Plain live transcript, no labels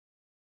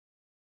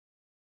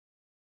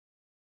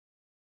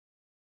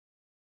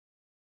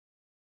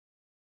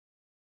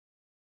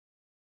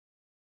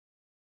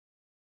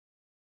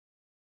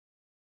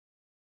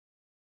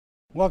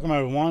Welcome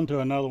everyone to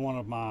another one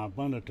of my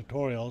Blender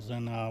tutorials,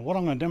 and what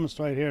I'm going to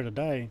demonstrate here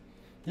today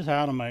is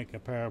how to make a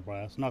pair of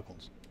brass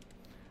knuckles.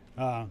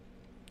 Uh,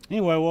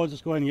 anyway, we'll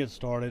just go ahead and get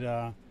started.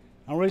 I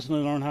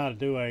recently learned how to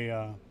do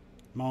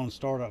my own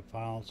startup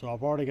file, so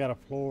I've already got a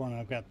floor and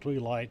I've got 3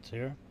 lights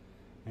here,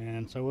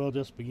 and so we'll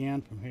just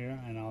begin from here,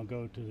 and I'll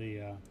go to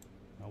the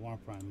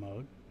wireframe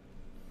mode,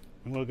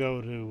 and we'll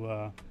go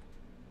to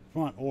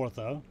front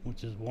ortho,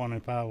 which is 1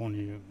 and 5 on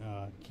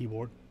your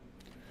keyboard.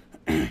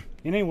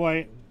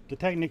 Anyway, the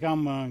technique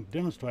I'm going to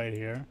demonstrate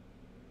here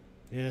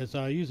is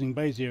using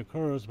Bezier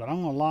curves, but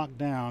I'm going to lock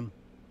down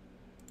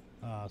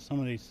some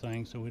of these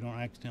things so we don't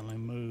accidentally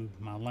move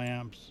my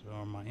lamps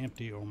or my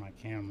empty or my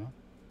camera.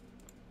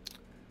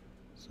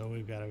 So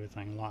we've got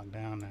everything locked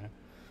down there.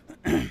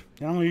 And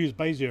I'm going to use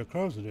Bezier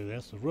curves to do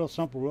this. It's real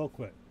simple, real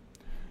quick.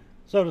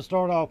 So to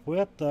start off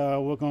with,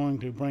 we're going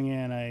to bring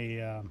in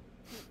a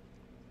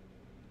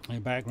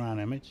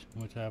background image,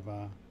 which I've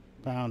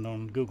found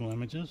on Google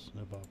Images,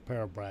 of a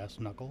pair of brass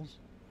knuckles.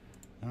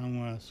 And I'm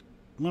going to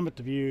limit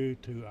the view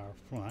to our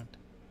front,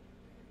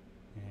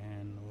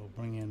 and we'll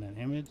bring in an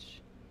image.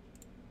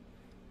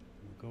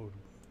 We'll go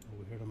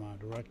over here to my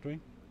directory,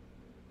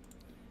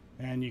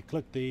 and you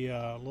click the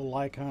little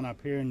icon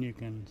up here, and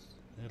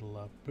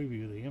it'll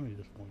preview the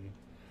images for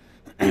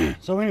you.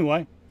 So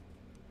anyway,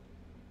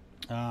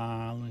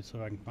 let me see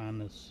if I can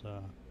find this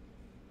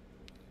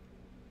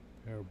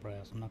pair of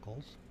brass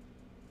knuckles.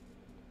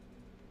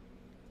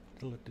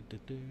 Where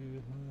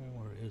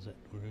is it?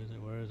 Where is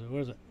it? Where is it?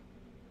 Where is it?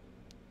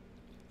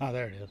 Ah,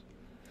 there it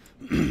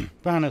is.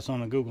 Found this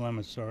on the Google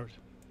image search.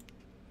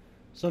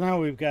 So now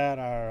we've got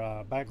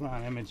our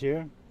background image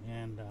here,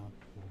 and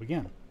we'll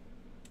begin.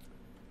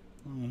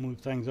 I'm going to move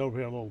things over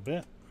here a little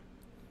bit,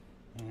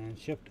 and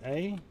Shift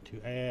A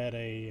to add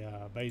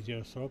a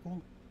Bezier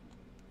circle.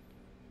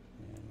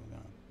 And we're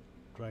going to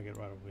drag it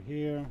right over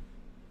here.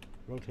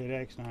 Rotate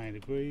X 90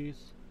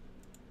 degrees.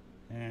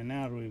 And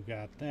now that we've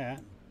got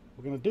that,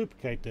 we're going to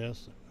duplicate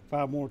this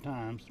 5 more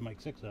times to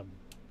make 6 of them.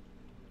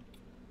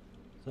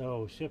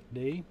 So Shift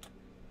D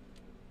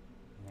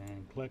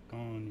and click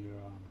on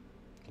your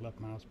left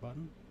mouse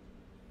button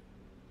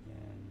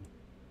and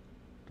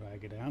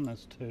drag it down.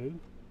 That's 2.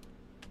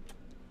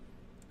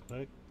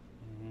 Click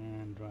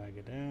and drag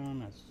it down.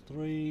 That's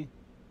 3.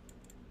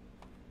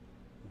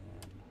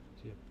 And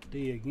Shift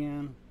D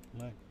again.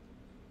 Click,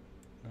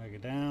 drag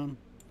it down.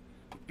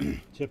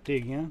 Shift D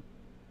again.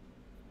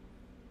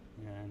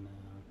 And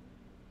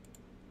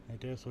right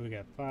there, so we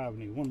got 5.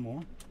 We need 1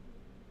 more.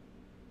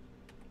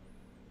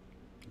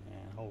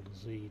 And hold the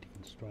Z to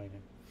constrain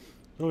it.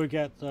 So we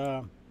got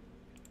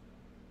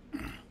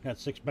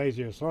 6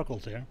 Bezier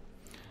circles here.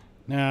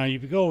 Now,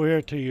 if you go over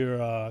here to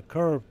your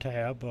curve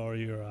tab, or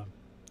your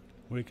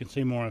where you can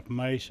see more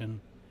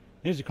information,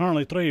 these are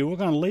currently 3. We're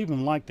going to leave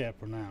them like that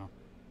for now,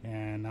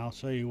 and I'll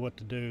show you what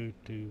to do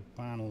to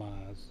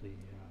finalize the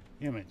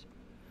image.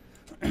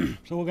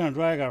 So we're going to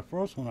drag our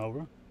first one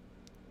over,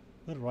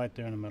 put it right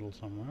there in the middle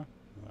somewhere,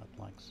 right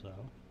like so,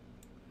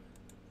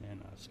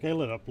 and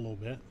scale it up a little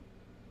bit.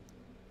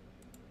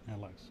 And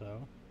like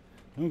so.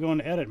 Then we go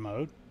into edit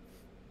mode,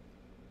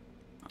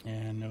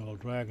 and we'll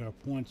drag our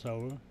points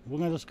over.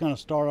 We're just going to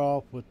start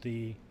off with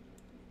the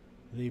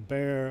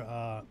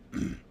bare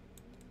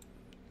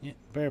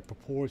bare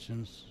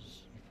proportions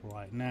for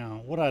right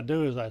now. What I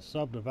do is I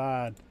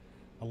subdivide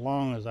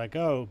along as I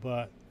go,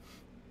 but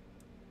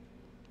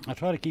I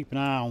try to keep an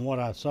eye on what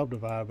I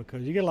subdivide,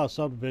 because you get a lot of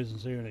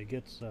subdivisions here and it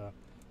gets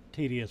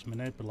tedious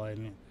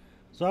manipulating it.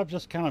 So I've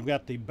just kind of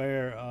got the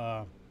bare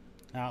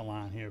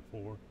outline here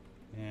for.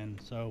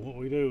 And so what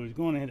we do is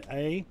go and hit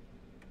A,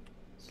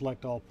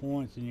 select all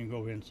points, and you can go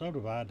ahead and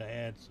subdivide to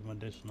add some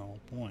additional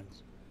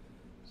points.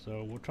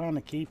 So we're trying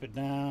to keep it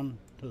down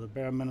to the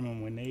bare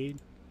minimum we need.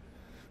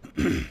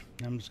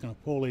 I'm just going to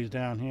pull these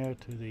down here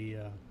to the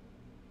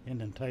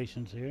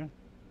indentations here.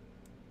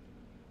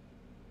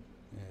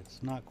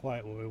 It's not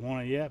quite what we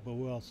want it yet, but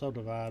we'll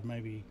subdivide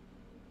maybe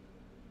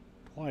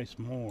twice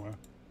more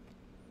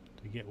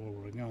to get where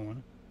we're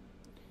going.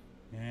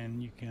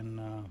 And you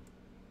can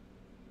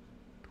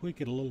tweak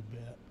it a little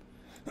bit.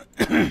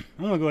 I'm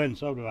going to go ahead and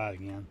subdivide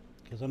again,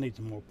 because I need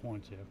some more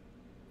points here.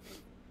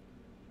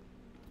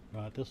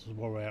 Right, this is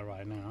where we're at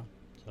right now.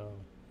 So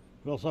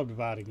we'll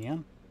subdivide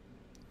again.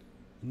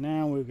 And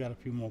now we've got a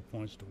few more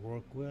points to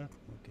work with.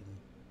 We can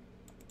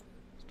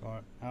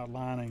start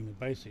outlining the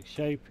basic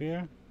shape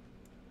here.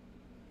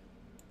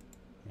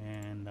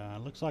 And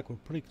looks like we're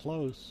pretty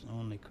close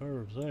on the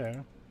curves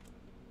there.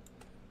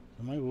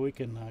 So maybe we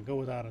can go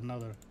without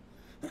another.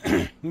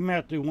 We may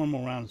have to do one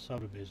more round of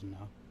subdivision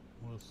now.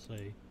 We'll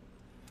see.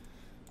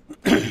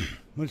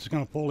 We're just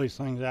going to pull these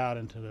things out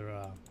into their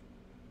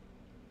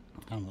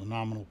kind of the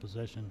nominal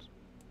positions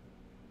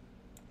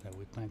that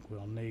we think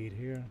we'll need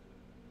here.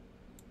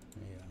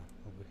 Yeah,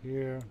 over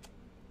here.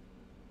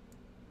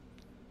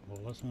 Pull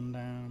this one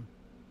down.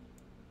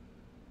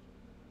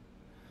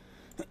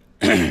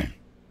 And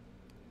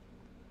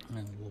a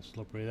little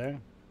slippery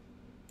there.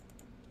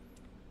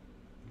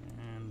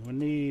 And we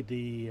need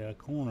the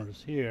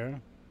corners here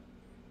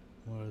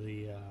where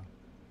the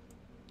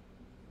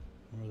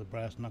where the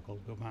brass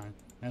knuckles go behind.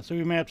 And so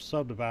we may have to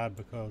subdivide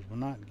because we're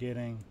not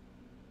getting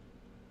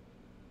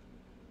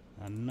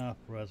enough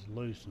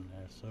resolution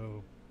there.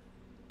 So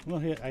we'll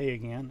hit A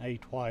again, A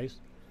twice,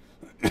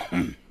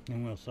 and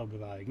we'll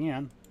subdivide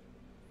again.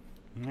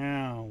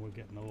 Now we're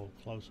getting a little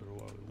closer to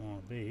where we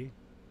want to be.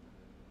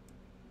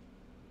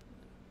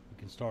 We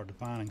can start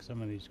defining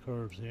some of these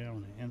curves here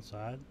on the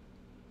inside.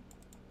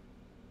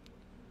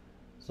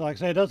 So like I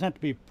say, it doesn't have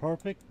to be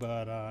perfect,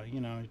 but you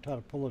know, you try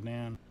to pull it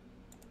in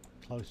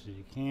as close as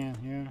you can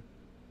here.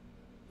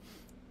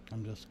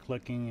 I'm just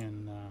clicking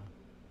and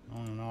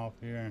on and off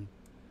here and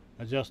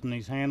adjusting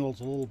these handles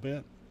a little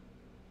bit.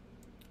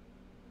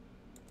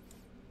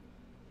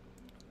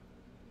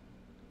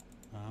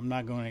 I'm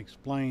not going to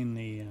explain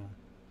the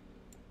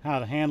how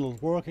the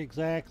handles work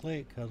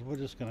exactly, because we're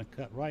just going to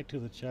cut right to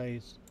the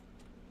chase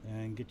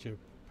and get your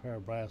pair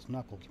of brass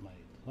knuckles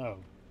made.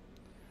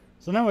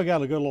 So now we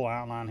got a good little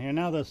outline here.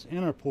 Now this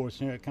inner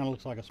portion here, it kind of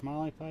looks like a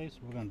smiley face.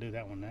 We're going to do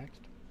that one next.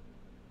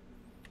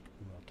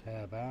 We'll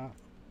tab out.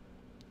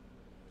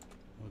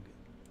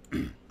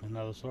 We'll get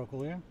another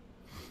circle here.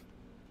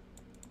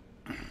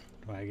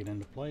 Drag it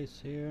into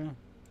place here.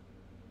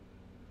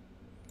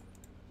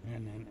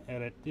 And then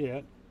edit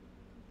it.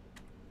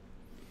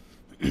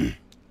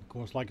 Of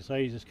course, like I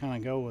say, you just kind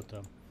of go with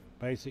the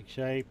basic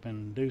shape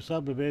and do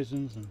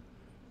subdivisions and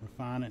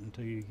refine it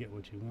until you get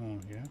what you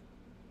want here.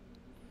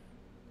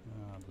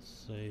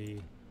 Let's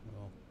see,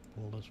 we'll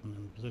pull this one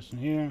in position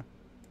here.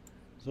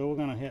 So we're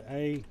going to hit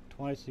A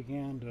twice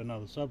again, do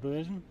another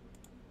subdivision,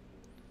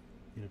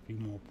 get a few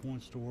more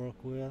points to work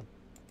with,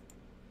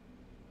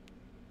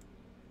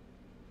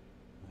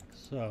 like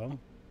so.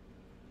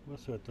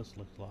 Let's see what this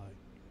looks like.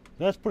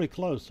 That's pretty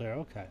close there.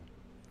 Okay,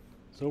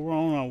 so we're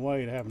on our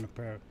way to having a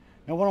pair.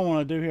 Now what I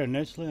want to do here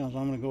initially is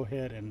I'm going to go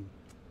ahead and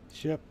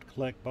shift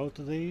click both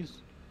of these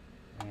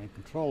and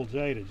Control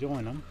J to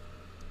join them.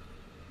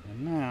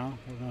 And now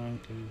we're going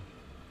to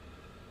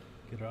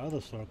get our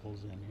other circles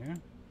in here.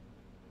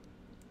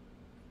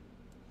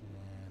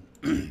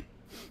 And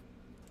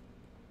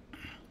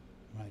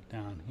right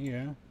down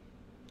here.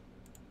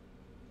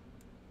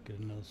 Get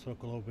another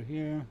circle over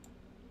here.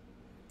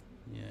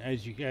 Yeah,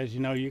 as you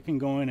know, you can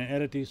go in and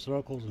edit these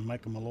circles and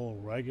make them a little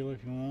regular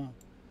if you want.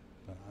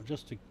 But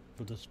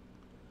for the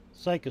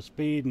sake of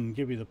speed and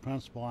give you the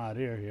principal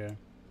idea here,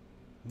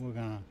 we're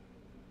gonna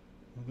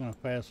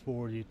fast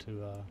forward you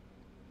to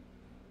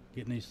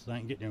getting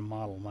your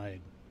model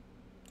made,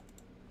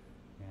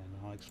 and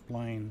I'll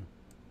explain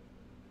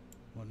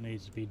what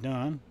needs to be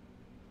done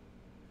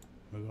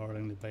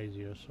regarding the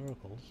Bezier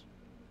circles.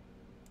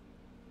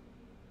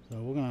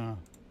 So we're gonna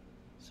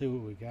see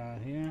what we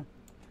got here.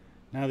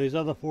 Now these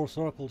other 4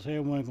 circles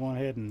here, we're going to go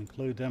ahead and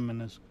include them in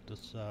this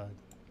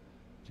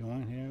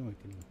joint here. We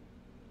can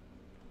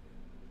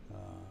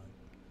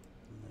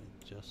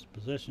adjust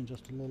position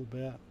just a little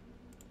bit.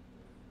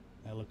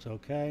 That looks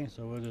okay,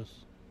 so we'll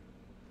just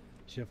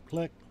shift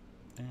click.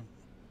 I'm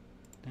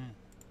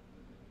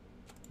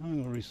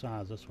going to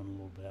resize this one a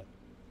little bit.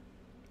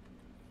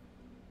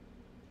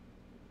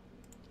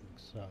 Like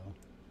so.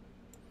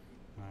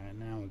 Alright,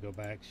 now we go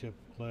back, shift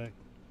click.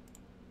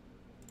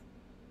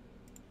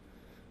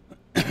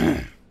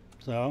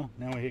 So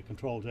now we hit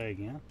Control J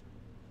again.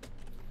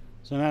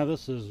 So now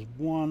this is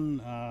one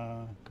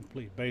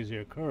complete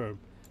Bezier curve.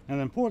 Now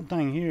the important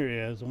thing here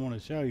is, I want to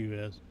show you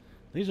is,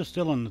 these are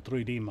still in the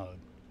 3D mode.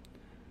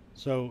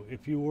 So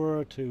if you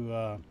were to,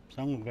 so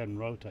I'm going to go ahead and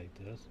rotate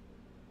this.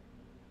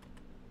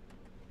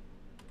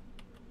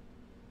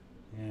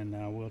 And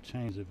we'll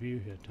change the view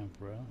here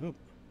temporarily. Oop.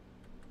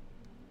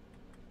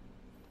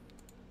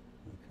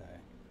 Okay.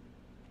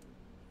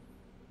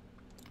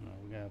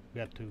 We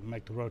got to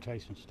make the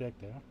rotation stick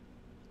there.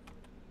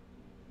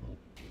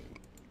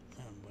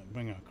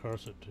 Bring our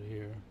cursor to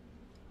here.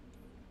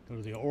 Go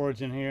to the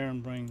origin here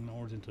and bring the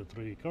origin to the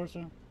 3D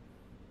cursor.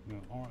 Go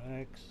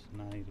RX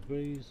 90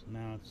 degrees.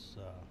 Now it's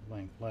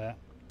laying flat.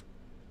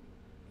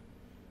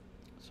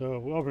 So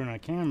over in our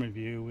camera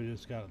view, we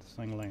just got this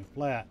thing laying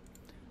flat.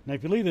 Now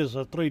if you leave this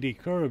a 3D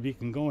curve, you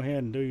can go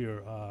ahead and do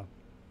your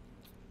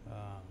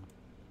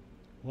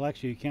well,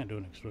 actually you can't do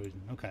an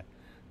extrusion. Okay,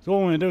 so what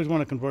we're going to do is we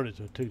want to convert it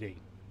to a 2D.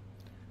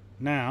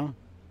 Now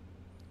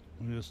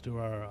we'll just do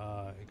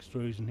our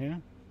extrusion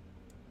here,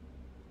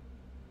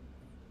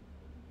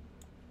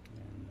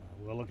 and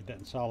we'll look at that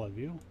in solid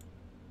view.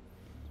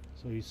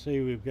 So you see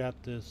we've got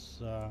this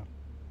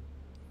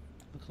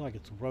looks like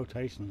its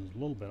rotation is a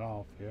little bit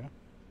off here.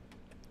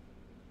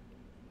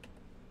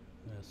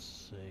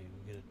 Let's see,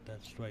 we get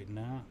that straightened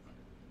out.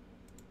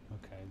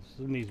 Okay,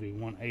 this needs to be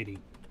 180.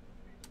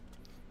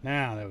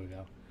 Now, there we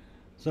go.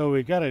 So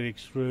we've got it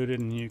extruded,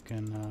 and you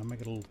can make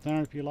it a little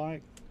thinner if you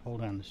like.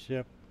 Hold down the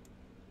shift,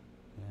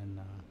 and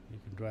you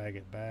can drag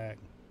it back.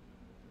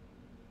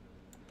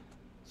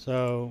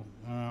 So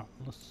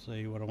let's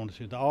see what I want to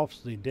show. The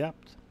off's the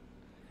depth.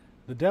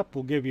 The depth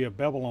will give you a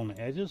bevel on the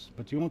edges,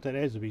 but you want that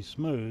edge to be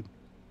smooth.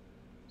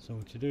 So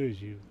what you do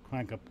is you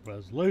crank up the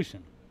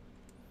resolution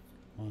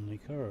on the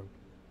curve.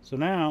 So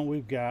now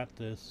we've got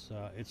this,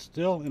 it's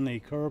still in the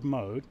curve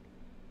mode,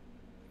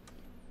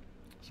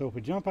 So if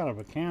we jump out of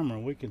a camera,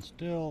 we can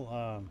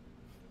still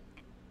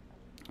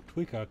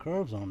tweak our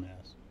curves on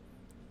this.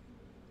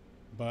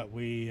 But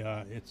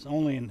it's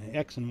only in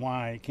X and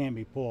Y. It can't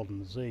be pulled in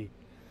the Z.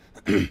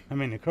 I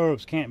mean, the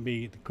curve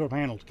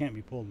handles can't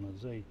be pulled in the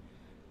Z.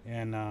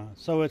 And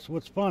so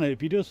what's funny,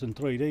 if you do this in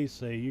 3D,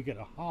 see, you get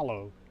a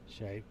hollow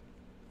shape,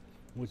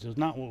 which is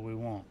not what we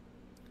want.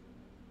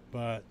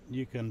 But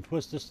you can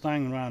twist this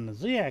thing around the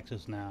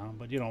Z-axis now,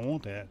 but you don't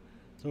want that.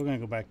 So we're going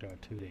to go back to our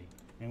 2D,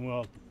 and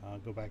we'll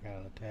go back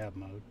out of the tab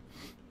mode.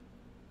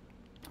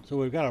 So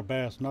we've got our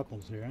bass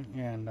knuckles here,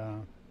 and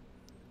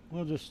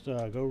we'll just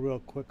go real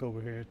quick over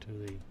here to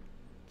the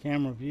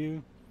camera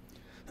view.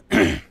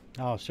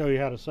 I'll show you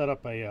how to set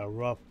up a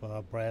rough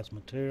brass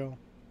material.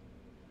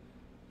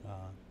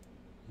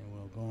 And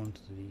we'll go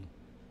into the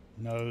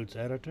nodes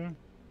editor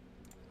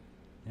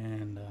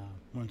and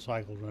one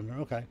cycle render.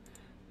 Okay,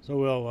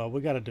 so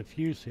we got a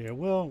diffuse here.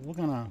 We're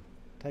gonna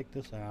take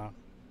this out,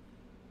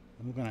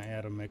 and we're gonna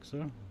add a mix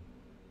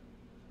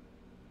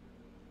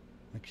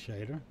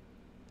shader,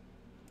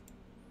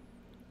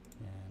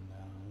 and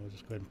we'll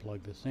just go ahead and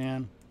plug this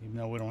in, even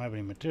though we don't have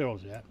any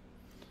materials yet.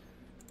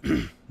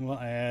 We'll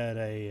add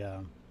a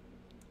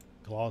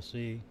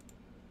glossy,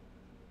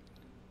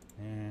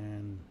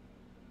 and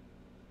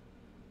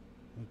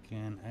we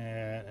can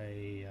add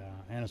a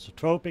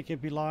anisotropic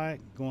if you like,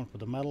 going for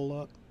the metal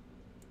look.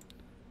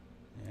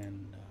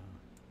 And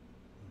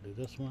we'll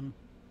do this one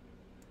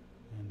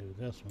and do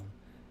this one.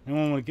 And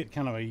when we get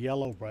kind of a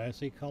yellow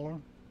brassy color,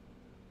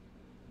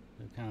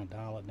 we'll kind of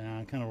dial it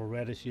down, kind of a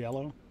reddish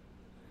yellow.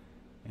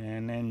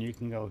 And then you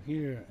can go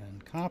here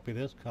and copy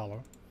this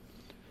color.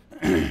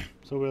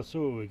 So we'll see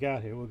what we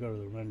got here. We'll go to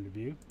the render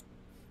view.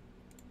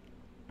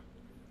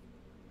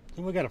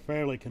 So we got a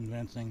fairly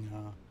convincing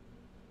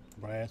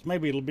brass.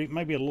 Maybe a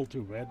little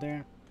too red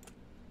there.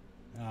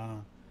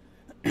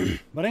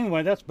 But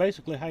anyway, that's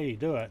basically how you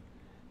do it.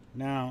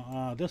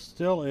 Now this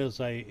still is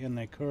in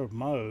the curve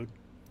mode,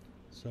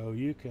 so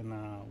you can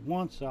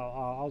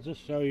I'll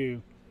just show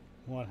you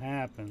what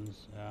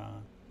happens,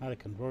 how to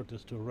convert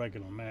this to a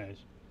regular mesh.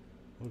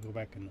 We'll go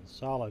back into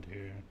solid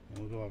here, and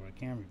we'll go over to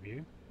camera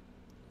view.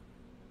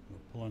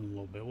 We'll pull in a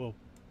little bit. We'll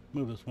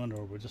move this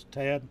window over just a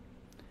tad,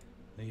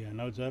 the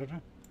nodes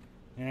editor,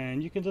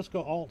 and you can just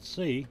go Alt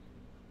C.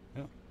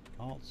 Yep,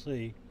 Alt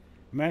C,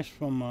 mesh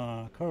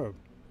from curve,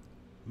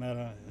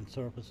 meta and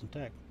surface and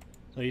text.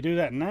 So you do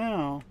that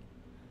now.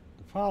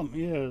 The problem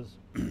is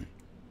you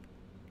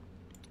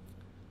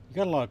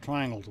got a lot of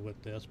triangles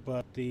with this,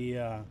 but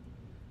the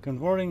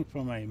converting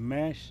from a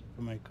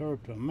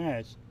curve to a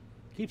mesh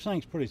keeps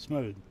things pretty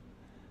smooth.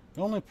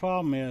 The only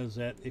problem is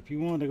that if you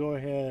wanted to go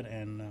ahead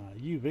and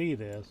UV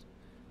this,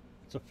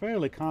 it's a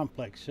fairly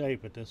complex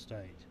shape at this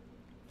stage.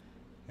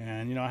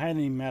 And you know, I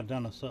hadn't even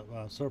done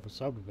a surface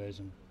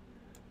subdivision.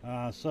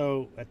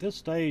 So at this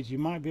stage, you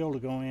might be able to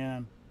go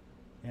in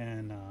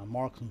and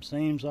mark some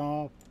seams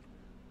off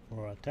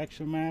for a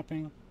texture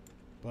mapping.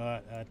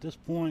 But at this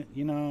point,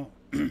 you know,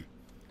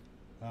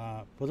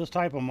 for this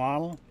type of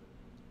model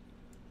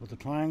with the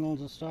triangles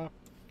and stuff,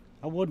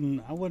 I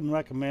wouldn't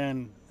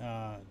recommend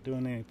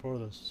doing any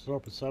further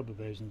surface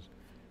subdivisions,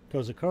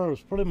 because the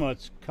curves pretty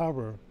much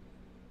cover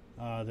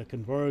the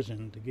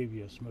conversion to give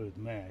you a smooth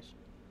mesh.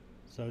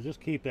 So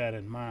just keep that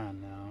in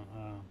mind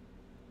now.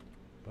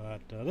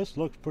 But this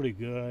looks pretty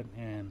good,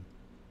 and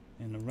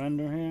in the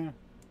render here,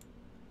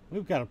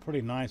 we've got a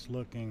pretty nice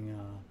looking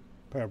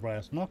pair of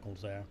brass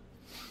knuckles there.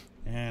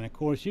 And of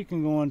course, you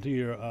can go into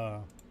your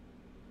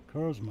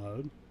curves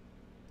mode.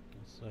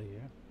 Let's see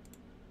here.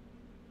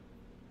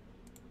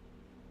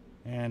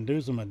 And do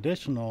some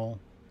additional,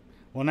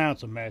 well, now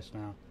it's a mesh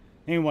now.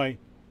 Anyway,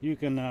 you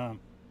can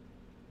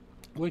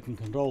we can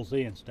Control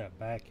Z and step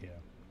back here.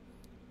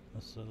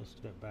 Let's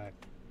step back.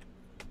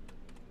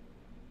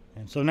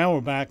 And so now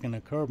we're back in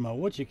the curve mode.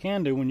 What you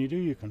can do when you do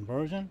your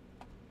conversion,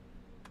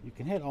 you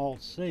can hit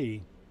Alt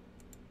C,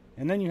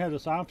 and then you have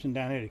this option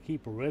down here to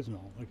keep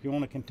original. If you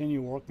want to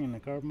continue working in the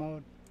curve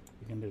mode,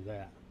 you can do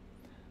that.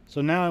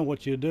 So now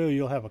what you do,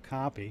 you'll have a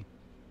copy.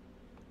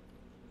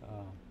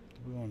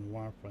 We're on the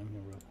wireframe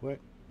here real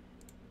quick.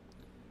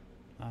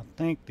 I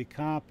think the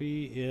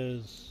copy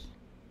is,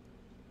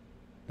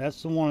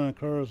 that's the one in the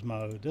curves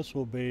mode. This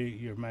will be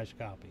your mesh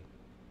copy.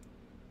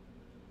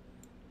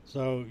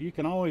 So you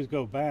can always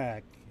go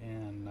back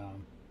and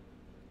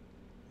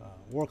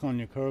work on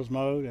your curves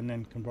mode and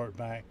then convert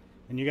back,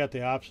 and you got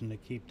the option to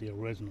keep the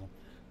original.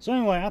 So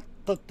anyway, I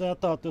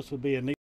thought this would be a neat